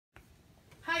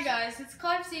guys, it's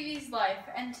Clive CV's Life,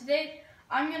 and today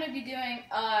I'm going to be doing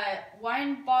a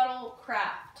wine bottle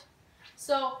craft.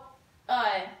 So,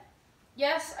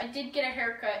 yes, I did get a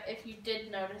haircut, if you did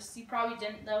notice. You probably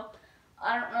didn't though.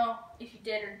 I don't know if you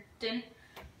did or didn't.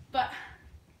 But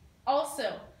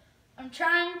also, I'm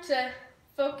trying to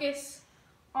focus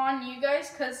on you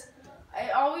guys because I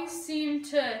always seem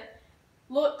to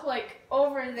look like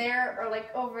over there or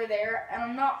like over there, and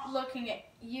I'm not looking at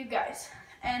you guys.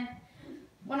 And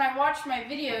when I watch my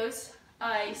videos,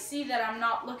 I see that I'm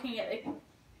not looking at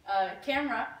the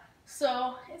camera,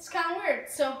 so it's kind of weird.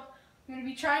 So I'm going to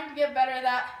be trying to get better at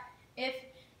that. If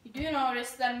you do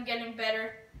notice that I'm getting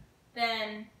better,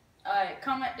 then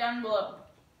comment down below.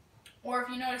 Or if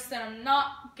you notice that I'm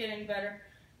not getting better,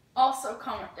 also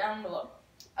comment down below.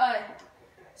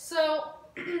 So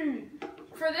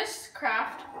for this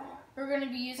craft, we're going to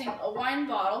be using a wine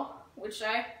bottle, which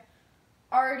I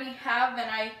already have, and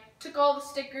I took all the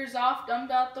stickers off,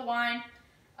 dumped out the wine,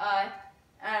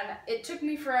 and it took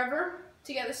me forever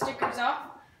to get the stickers off.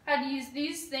 I had to use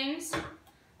these things.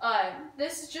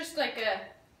 This is just like a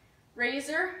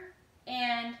razor,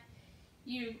 and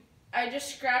I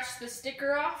just scratched the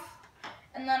sticker off,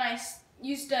 and then I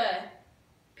used a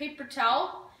paper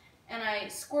towel and I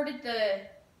squirted the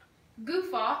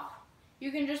goof off.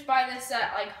 You can just buy this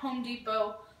at like Home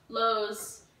Depot,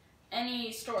 Lowe's,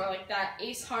 any store like that,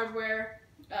 Ace Hardware,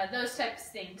 those types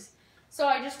of things. So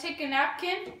I just take a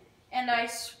napkin and I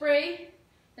spray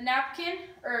the napkin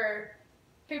or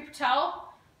paper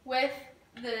towel with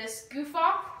this goof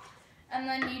off, and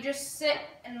then you just sit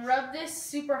and rub this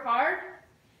super hard,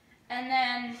 and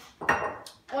then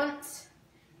once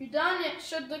you're done, it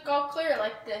should look all clear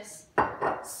like this.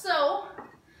 So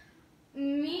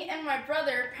me and my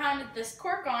brother pounded this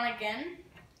cork on again.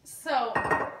 So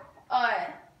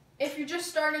if you're just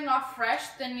starting off fresh,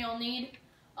 then you'll need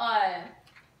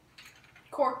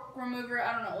cork remover.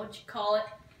 I don't know what you call it,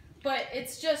 but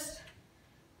it's just,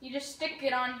 you just stick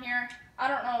it on here. I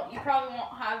don't know, you probably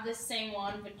won't have this same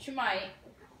one, but you might.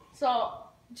 So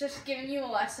just giving you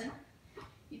a lesson.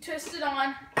 You twist it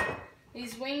on,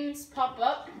 these wings pop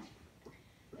up,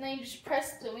 and then you just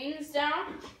press the wings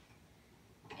down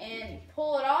and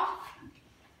pull it off.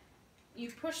 You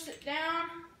push it down,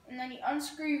 and then you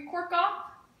unscrew your cork off,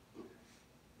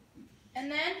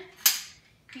 and then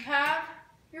you have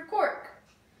your cork.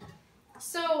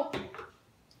 So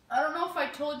I don't know if I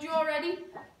told you already,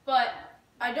 but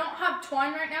I don't have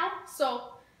twine right now.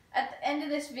 So at the end of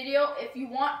this video, if you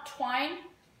want twine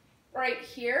right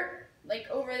here, like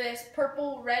over this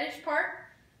purple reddish part,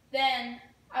 then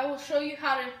I will show you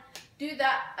how to do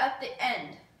that at the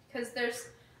end, because there's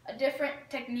a different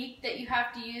technique that you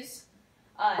have to use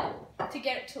to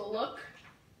get it to look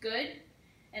good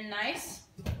and nice.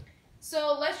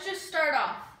 So let's just start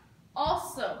off.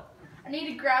 Also, I need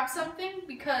to grab something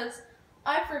because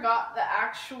I forgot the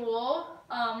actual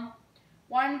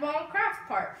wine bottle craft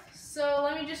part. So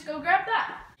let me just go grab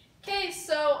that. Okay,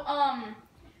 so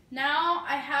now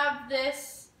I have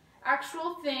this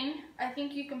actual thing. I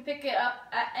think you can pick it up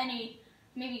at any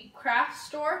maybe craft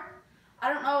store.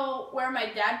 I don't know where my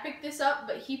dad picked this up,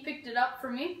 but he picked it up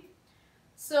for me.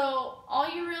 So all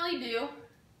you really do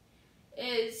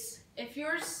is, if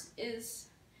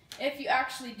you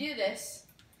actually do this,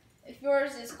 if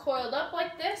yours is coiled up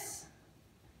like this,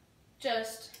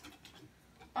 just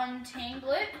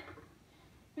untangle it.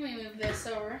 Let me move this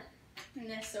over and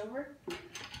this over.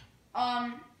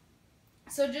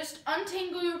 So just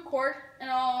untangle your cord, and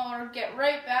I'll get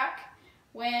right back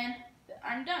when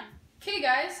I'm done. Okay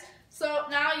guys, so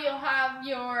now you'll have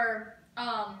your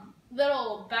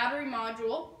little battery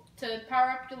module to power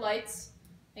up your lights,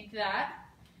 like that.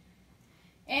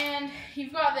 And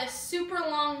you've got this super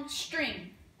long string.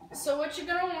 So what you're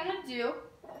going to want to do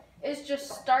is just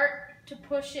start to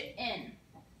push it in.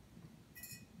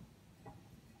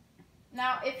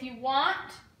 Now if you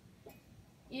want,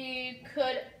 you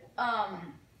could,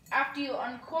 after you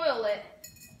uncoil it,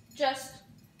 just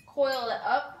coil it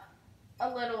up a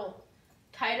little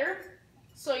tighter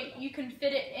so you can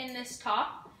fit it in this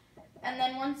top. And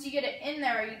then once you get it in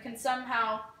there, you can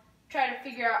somehow try to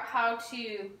figure out how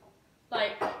to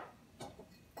like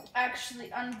actually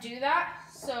undo that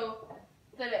so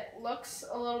that it looks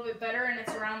a little bit better and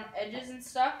it's around the edges and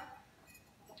stuff.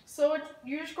 So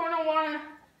you're just going to want to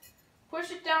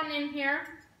push it down in here,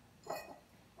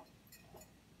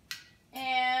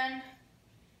 and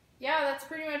yeah, that's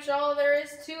pretty much all there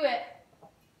is to it.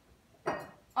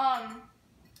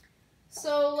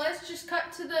 So let's just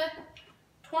cut to the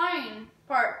twine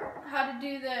part, how to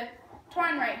do the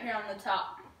twine right here on the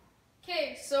top.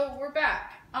 Okay, so we're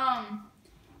back.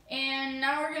 And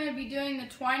now we're going to be doing the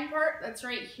twine part that's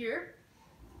right here.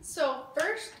 So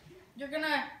first, you're going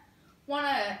to want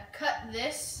to cut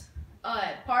this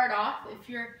part off. If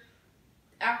you're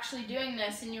actually doing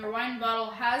this and your wine bottle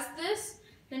has this,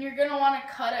 then you're going to want to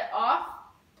cut it off.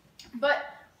 But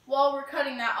while we're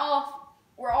cutting that off,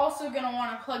 we're also going to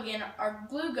want to plug in our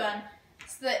glue gun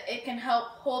so that it can help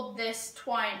hold this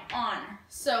twine on.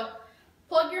 So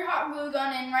plug your hot glue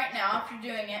gun in right now if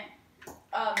you're doing it.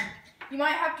 You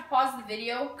might have to pause the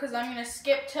video because I'm going to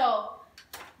skip till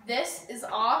this is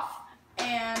off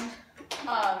and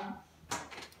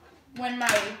when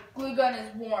my glue gun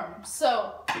is warm.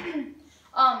 So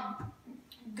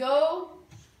go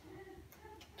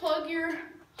plug your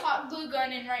hot glue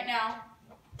gun in right now.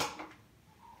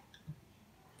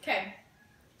 Okay,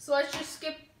 so let's just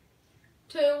skip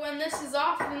to when this is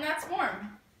off and that's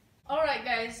warm. Alright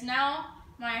guys, now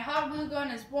my hot glue gun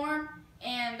is warm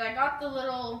and I got the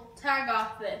little tag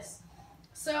off this.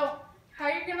 So how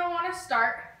you're going to want to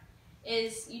start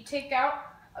is you take out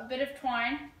a bit of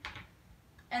twine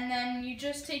and then you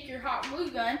just take your hot glue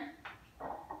gun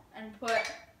and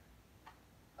put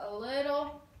a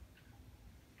little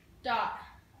dot.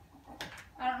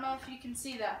 I don't know if you can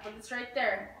see that, but it's right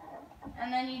there.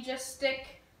 And then you just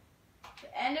stick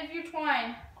the end of your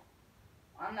twine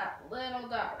on that little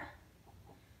dot.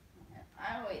 And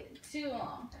I waited too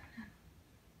long.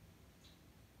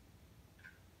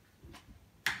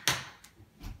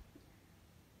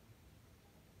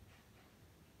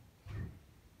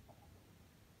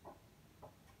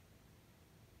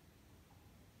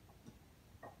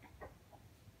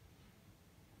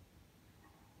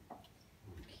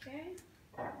 Okay.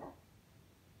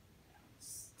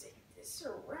 Stick this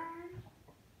around.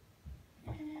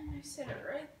 And I set it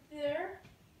right there.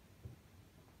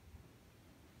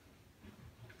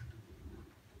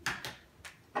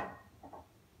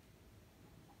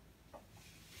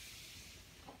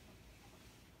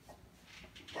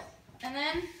 And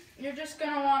then you're just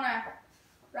going to want to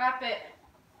wrap it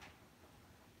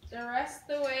the rest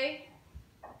of the way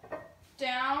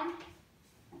down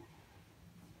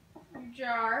your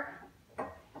jar,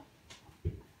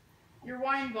 your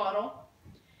wine bottle,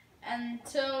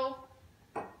 until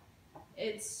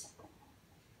it's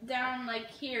down like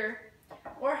here,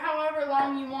 or however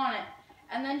long you want it.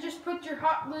 And then just put your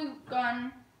hot glue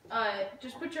gun,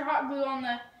 on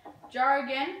the jar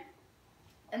again,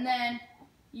 and then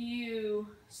you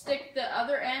stick the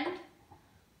other end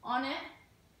on it,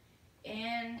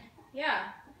 and yeah.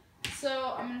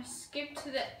 So I'm going to skip to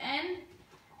the end,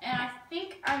 and I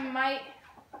think I might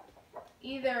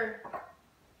either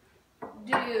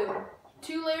do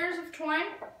 2 layers of twine,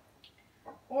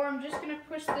 or I'm just going to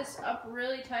push this up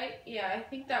really tight. Yeah, I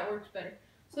think that works better.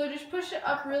 So just push it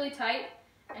up really tight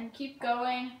and keep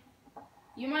going.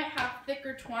 You might have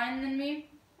thicker twine than me,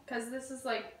 because this is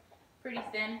like pretty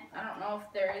thin. I don't know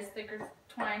if there is thicker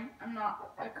twine. I'm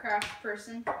not a craft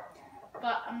person,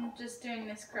 but I'm just doing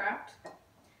this craft.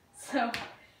 So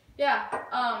yeah,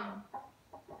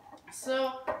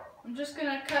 so I'm just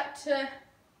gonna cut to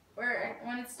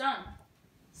when it's done.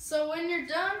 So when you're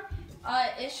done,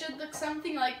 it should look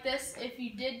something like this if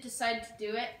you did decide to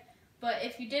do it. But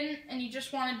if you didn't and you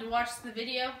just wanted to watch the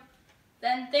video,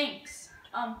 then thanks.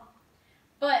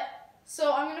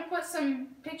 So I'm gonna put some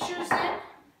pictures in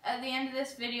at the end of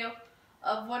this video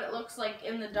of what it looks like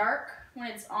in the dark when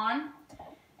it's on.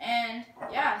 And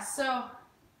yeah, so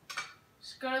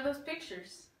just go to those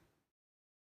pictures.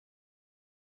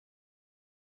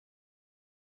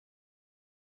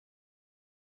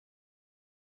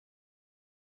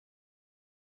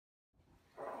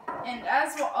 And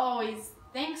as always,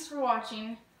 thanks for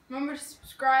watching. Remember to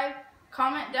subscribe,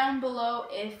 comment down below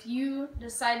if you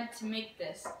decided to make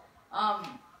this.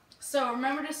 So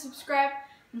remember to subscribe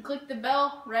and click the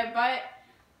bell right by it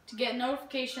to get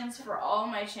notifications for all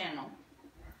my channel.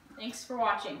 Thanks for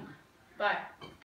watching. Bye.